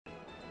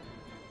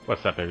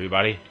What's up,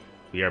 everybody?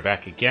 We are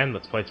back again.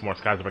 Let's play some more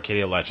Skies of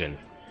Arcadia Legend.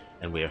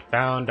 And we have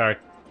found our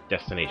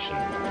destination.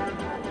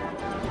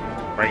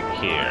 Right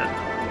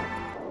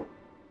here.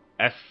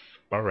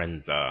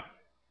 Esperanza.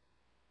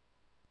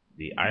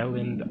 The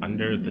island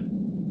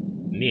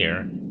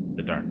near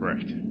the Dark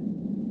Rift.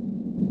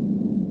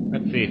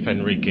 Let's see if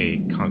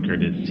Enrique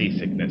conquered his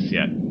seasickness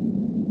yet.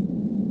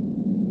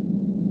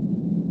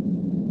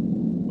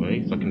 Well,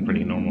 he's looking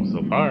pretty normal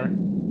so far.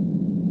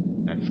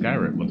 That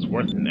Skyrit looks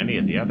worse than any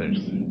of the others.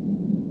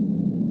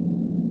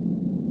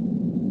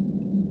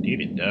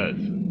 Indeed it does.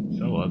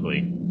 So ugly.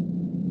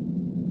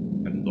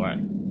 And black.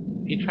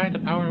 If you tried to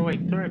power our way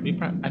through it,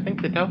 I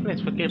think the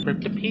Delphinists would get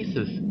ripped to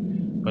pieces.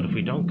 But if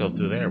we don't go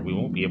through there, we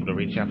won't be able to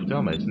reach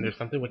Aphtoma. Isn't there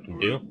something we can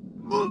do?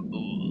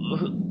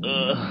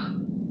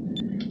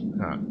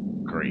 Huh,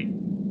 great.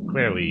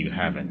 Clearly you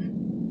haven't.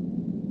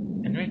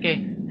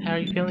 Enrique, how are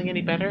you feeling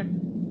any better?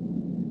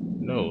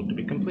 No, to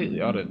be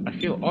completely honest, I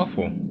feel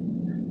awful.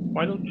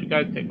 Why don't you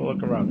guys take a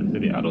look around the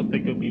city? I don't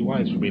think it would be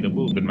wise for me to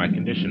move in my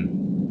condition.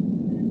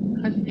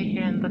 Let's stay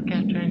here and look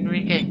after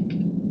Enrique.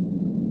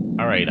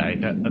 Alright,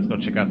 let's go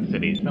check out the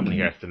city. Someone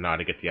here has to know how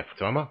to get the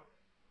Aphtoma.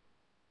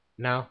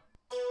 Now,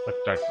 let's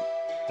start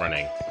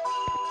running.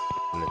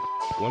 In this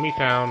gloomy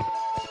town.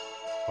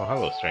 Oh,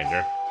 hello,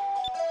 stranger.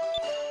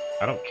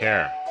 I don't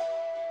care.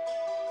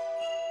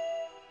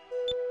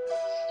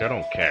 Still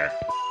don't care.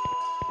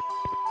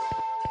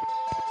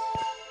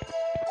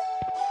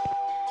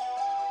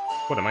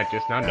 What, am I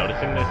just now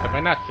noticing this? Have I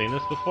not seen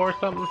this before or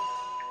something?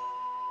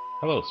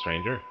 Hello,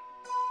 stranger.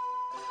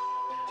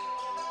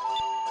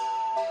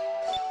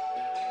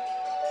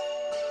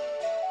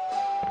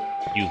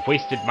 You've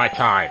wasted my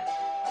time.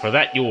 For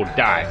that you will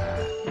die.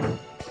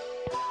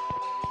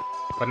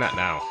 But not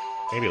now.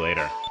 Maybe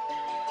later.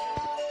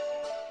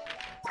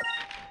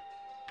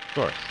 Of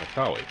course, let's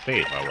always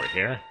save while we're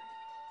here.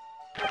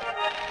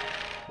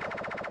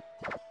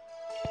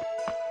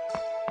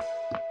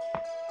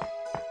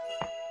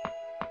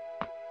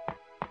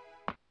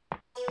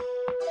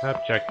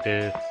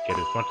 Objective, get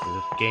as much of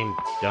this game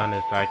done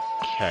as I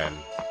can.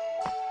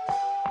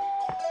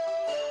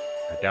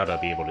 I doubt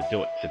I'll be able to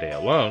do it today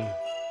alone,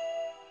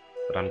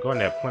 but I'm going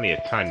to have plenty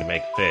of time to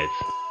make vids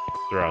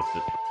throughout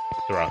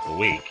the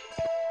week.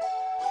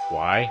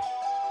 Why?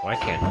 Well, I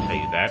can't tell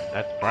you that.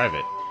 That's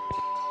private.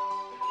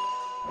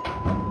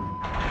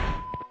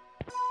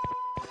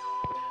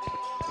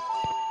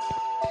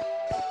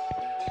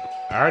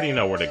 I already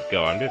know where to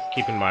go. I'm just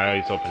keeping my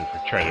eyes open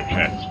for treasure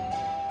chests.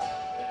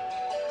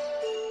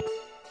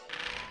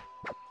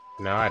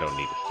 No, I don't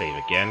need to save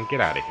again.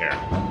 Get out of here.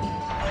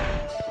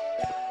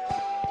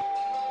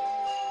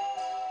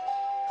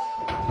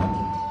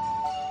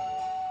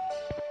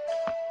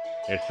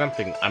 There's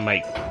something I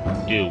might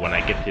do when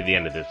I get to the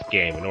end of this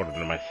game in order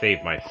to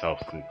save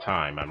myself some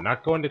time. I'm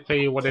not going to tell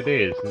you what it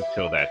is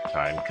until that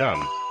time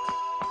comes.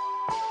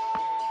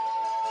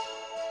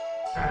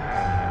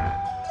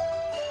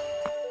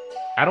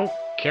 I don't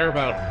care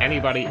about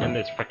anybody in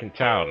this frickin'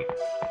 town.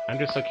 I'm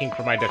just looking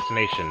for my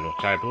destination,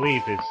 which I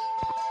believe is...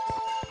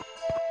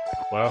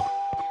 well,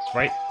 it's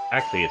right...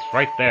 actually, it's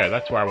right there.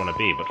 That's where I want to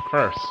be. But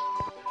first,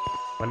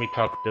 let me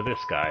talk to this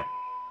guy.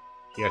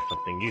 He has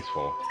something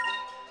useful.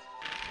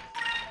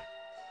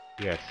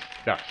 He has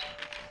stuff.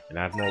 An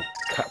Admiral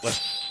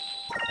Cutlass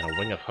and a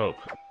Wing of Hope.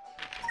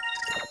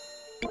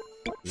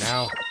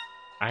 Now,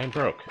 I am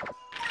broke.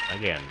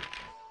 Again.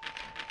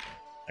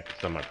 I can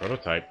sell my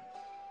prototype.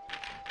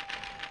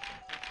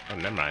 Oh,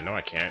 never mind. No,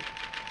 I can't.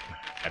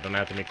 I don't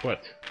have them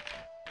equipped.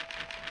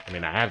 I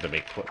mean, I have them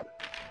equipped.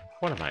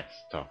 What am I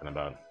talking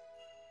about?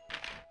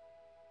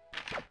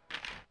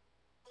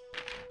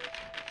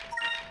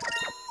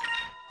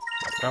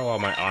 I sell all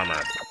my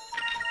armor.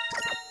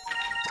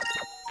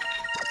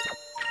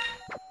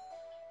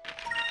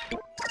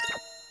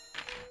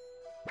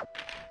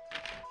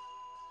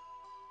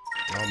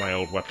 All my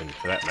old weapons,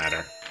 for that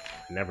matter.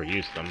 I never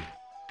used them.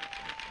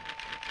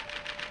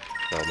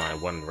 Sell my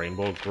one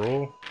rainbow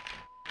gruel.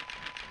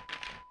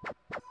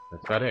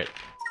 That's about it.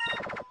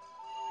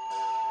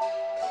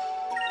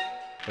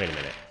 Wait a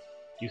minute.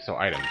 You sell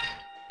items.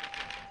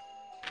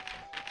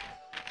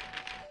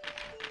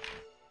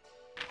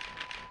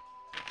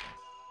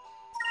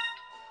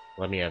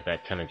 Let me have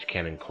that 10-inch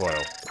cannon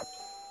coil.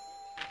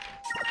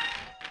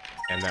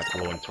 And that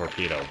blowing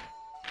torpedo.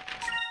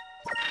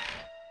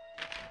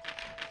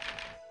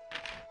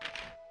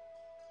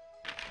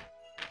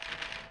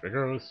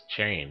 Rigorous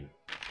chain.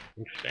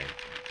 Interesting.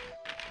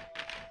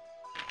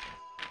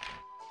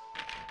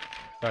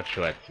 Thought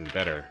you had some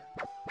better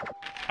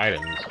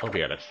items. Hope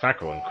you had a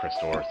Saccharin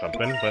crystal or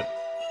something, but...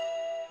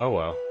 oh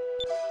well.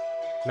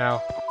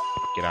 Now,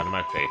 get out of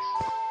my face.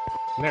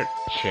 Isn't there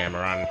a sham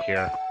around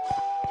here?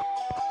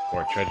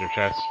 Or a treasure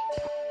chest?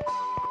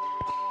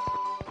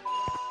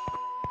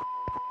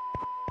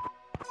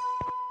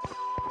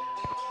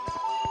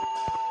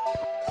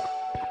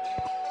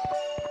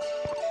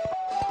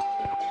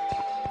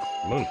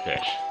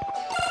 Moonfish.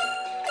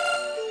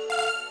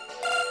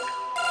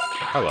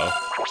 Hello.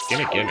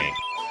 Gimme, gimme.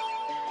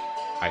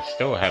 I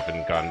still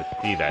haven't gone to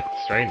see that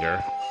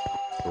stranger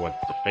who wants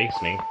to face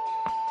me.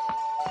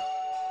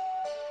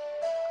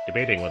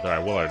 Debating whether I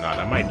will or not,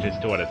 I might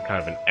just do it as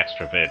kind of an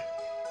extra vid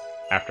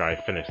after I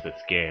finish this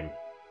game.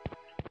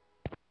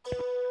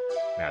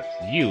 Now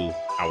it's you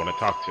I want to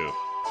talk to.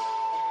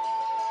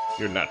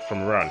 You're not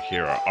from around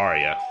here, are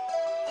ya?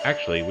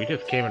 Actually, we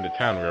just came into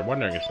town. We were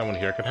wondering if someone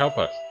here could help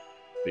us.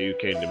 So you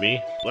came to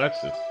me? Well,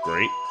 that's just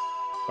great.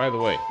 By the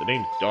way, the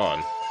name's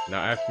Dawn.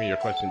 Now ask me your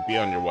question, be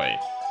on your way.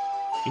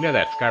 You know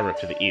that sky rift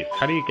to the east.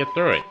 How do you get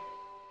through it?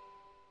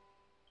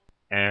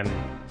 And...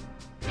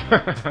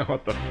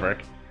 what the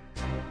frick?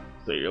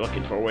 So you're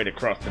looking for a way to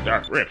cross the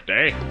dark rift,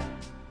 eh?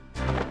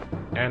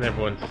 And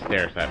everyone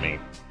stares at me.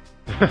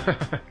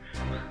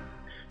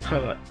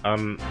 What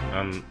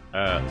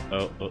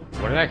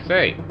did I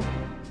say?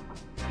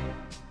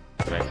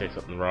 Did I say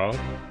something wrong?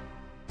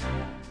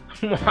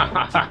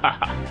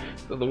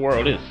 So the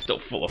world is still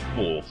full of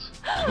fools.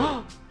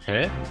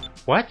 Huh?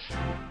 What?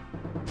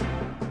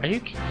 Are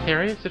you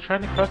serious? They're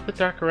trying to cross the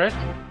dark rift?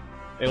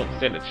 They don't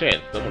stand a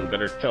chance. Someone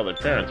better tell their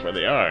parents where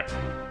they are.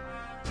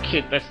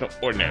 Kid, that's no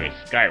ordinary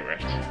sky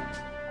rift.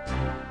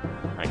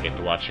 I get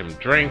to watch him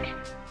drink,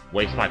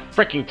 waste my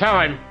freaking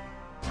time!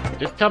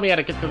 Just tell me how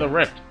to get to the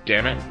rift,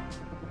 damn it!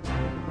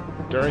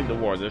 During the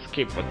war, this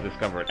cape was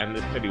discovered and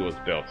this city was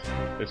built.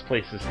 This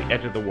place is the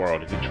edge of the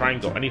world. If you try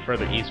and go any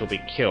further east, you'll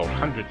be killed.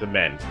 Hundreds of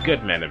men,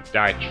 good men, have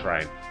died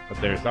trying, but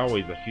there's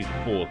always a few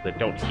fools that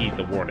don't heed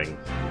the warnings.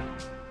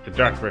 The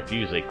dark rift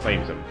usually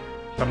claims them.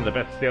 Some of the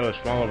best sailors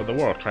from all over the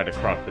world try to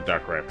cross the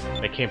dark rift.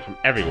 They came from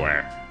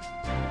everywhere.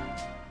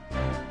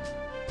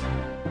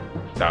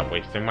 Stop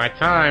wasting my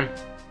time,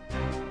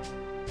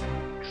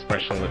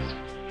 expressionless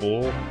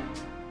fool.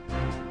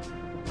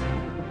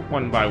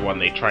 One by one,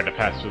 they tried to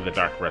pass through the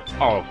dark rift.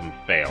 All of them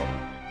failed.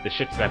 The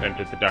ships that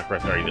entered the dark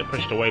rift are either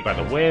pushed away by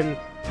the winds,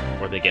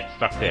 or they get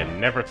sucked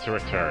in, never to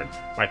return.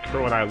 My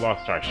crew and I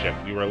lost our ship.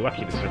 We were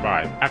lucky to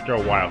survive. After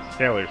a while,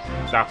 sailors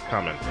stopped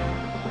coming.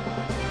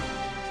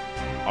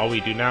 All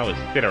we do now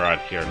is sit around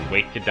here and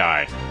wait to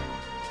die.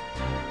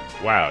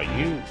 Wow,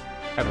 you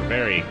have a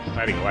very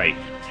exciting life,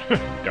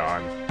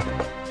 Dawn.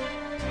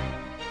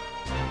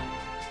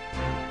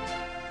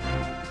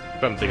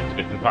 Some things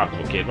it's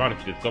impossible, kid. Why don't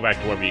you just go back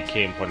to wherever you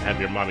came from and have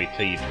your mommy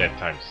tell you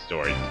bedtime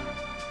stories?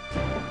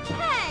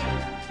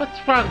 Hey!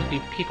 What's wrong with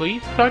you people? You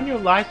throwing your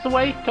lives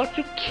away? Don't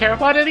you care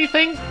about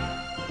anything?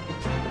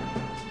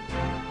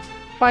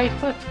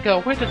 Vice, let's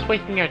go. We're just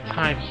wasting our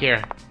time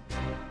here.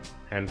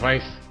 And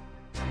Vice,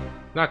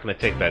 not gonna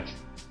take that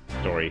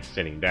story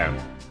sitting down.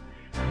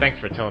 Thanks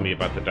for telling me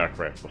about the dark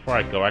rift. Before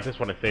I go, I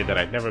just want to say that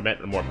I've never met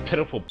a more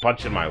pitiful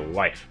bunch in my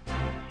life.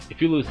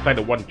 If you lose sight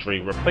of one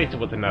dream, replace it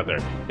with another.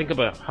 Think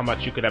about how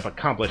much you could have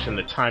accomplished in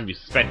the time you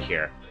spent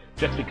here.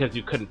 Just because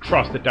you couldn't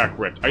cross the dark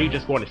rift, are you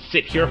just going to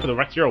sit here for the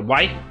rest of your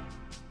life?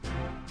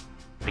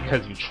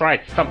 Because you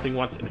tried something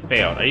once and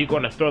failed, are you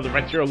going to throw the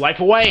rest of your life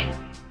away?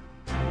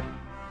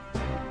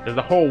 There's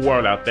a whole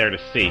world out there to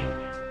see.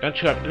 Don't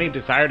you have any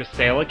desire to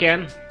sail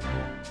again?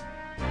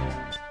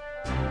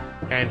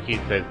 And he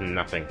says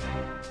nothing.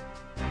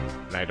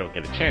 And I don't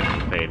get a chance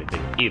to say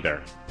anything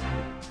either.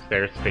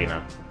 There's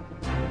Fina.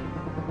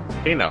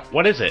 Fina,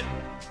 what is it?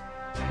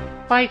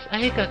 Vice,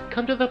 Aika,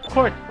 come to the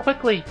port,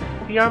 quickly!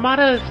 The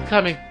Armada is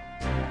coming!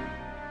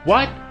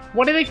 What?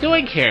 What are they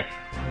doing here?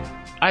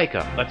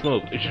 Aika, let's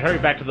move. We should hurry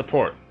back to the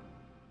port.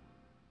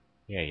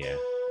 Yeah.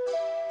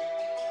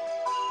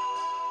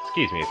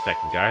 Excuse me a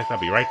second, guys. I'll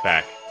be right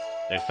back.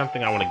 There's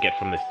something I want to get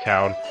from this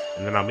town,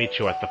 and then I'll meet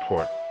you at the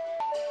port.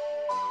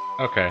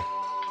 Okay.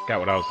 Got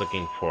what I was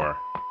looking for.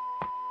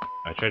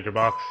 A treasure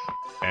box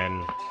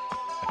and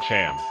a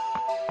cham.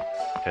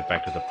 Head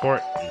back to the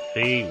port and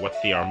see what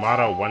the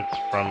Armada wants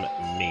from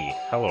me.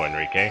 Hello,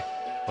 Enrique.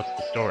 What's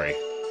the story?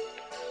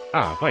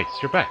 Ah, Vice,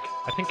 you're back.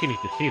 I think you need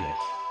to see this.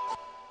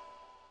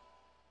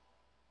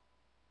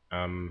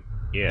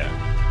 Yeah.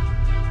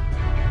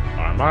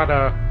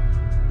 Armada.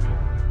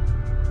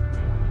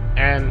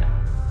 And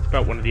it's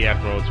about one of the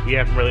admirals we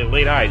haven't really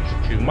laid eyes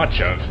to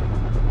much of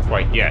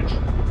quite yet.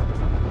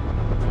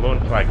 Lone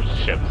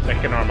flagship,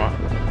 second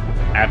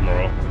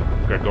Admiral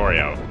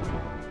Gregorio.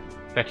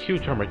 That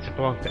huge armor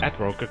belongs to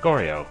Admiral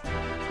Gregorio.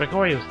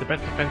 Gregorio's the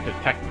best offensive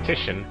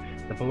tactician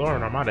the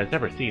Valoran Armada has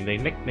ever seen. They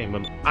nickname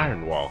him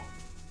Iron Wall.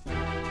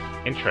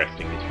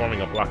 Interesting, he's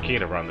forming a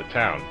blockade around the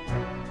town.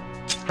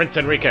 Prince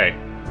Enrique!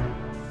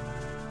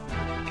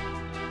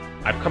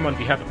 I've come on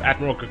behalf of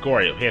Admiral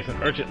Gregorio. He has an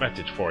urgent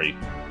message for you.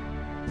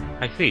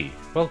 I see.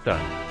 Well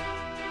done.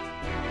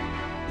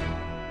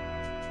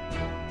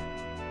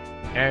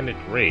 And it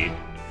reads,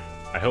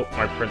 I hope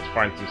my prince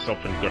finds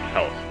himself in good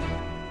health.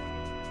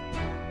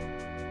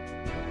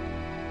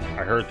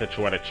 I heard that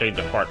you had a change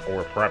of heart or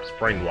were perhaps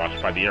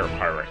brainwashed by the air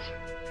pirates.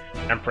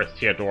 Empress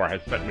Theodora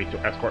has sent me to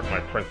escort my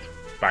prince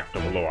back to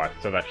Valois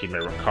so that he may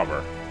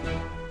recover.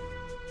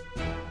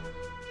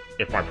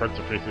 If my prince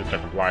refuses to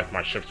comply,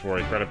 my ships will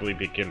regrettably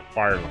begin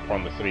firing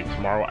upon the city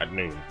tomorrow at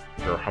noon.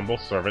 Your humble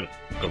servant,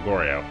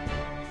 Gregorio.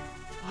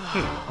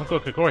 Uncle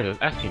Gregorio is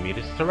asking me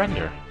to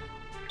surrender.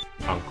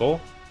 Uncle?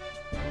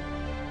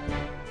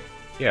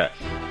 Yes,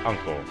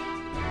 Uncle.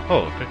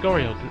 Oh,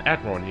 Gregorio's an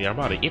admiral in the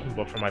Armada even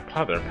before my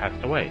father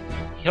passed away.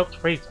 He helped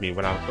raise me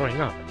when I was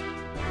growing up.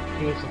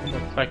 He was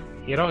almost like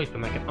he had always been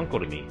like an uncle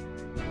to me.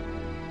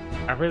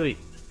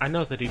 I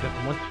know that he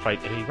doesn't want to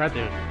fight, and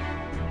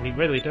he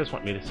really does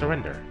want me to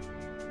surrender.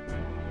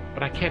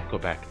 But I can't go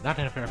back, not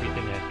after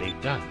everything that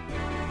they've done.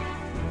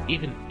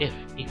 Even if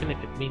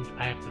it means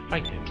I have to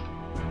fight him.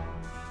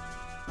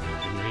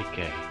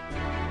 Enrique.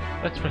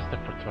 Let's rest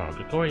up for tomorrow.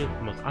 Gregorio is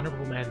the most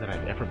honorable man that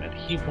I've ever met.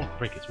 He won't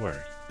break his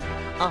word.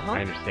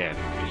 I understand.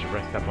 We should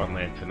rest up on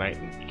land tonight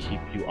and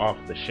keep you off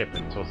the ship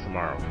until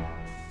tomorrow.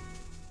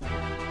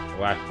 The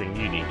last thing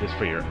you need is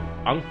for your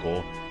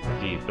uncle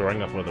to see you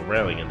throwing up over the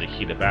railing in the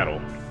heat of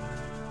battle.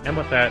 And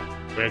with that,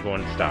 we're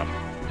going to stop.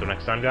 Until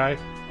next time, guys,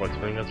 Points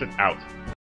of Lizard out.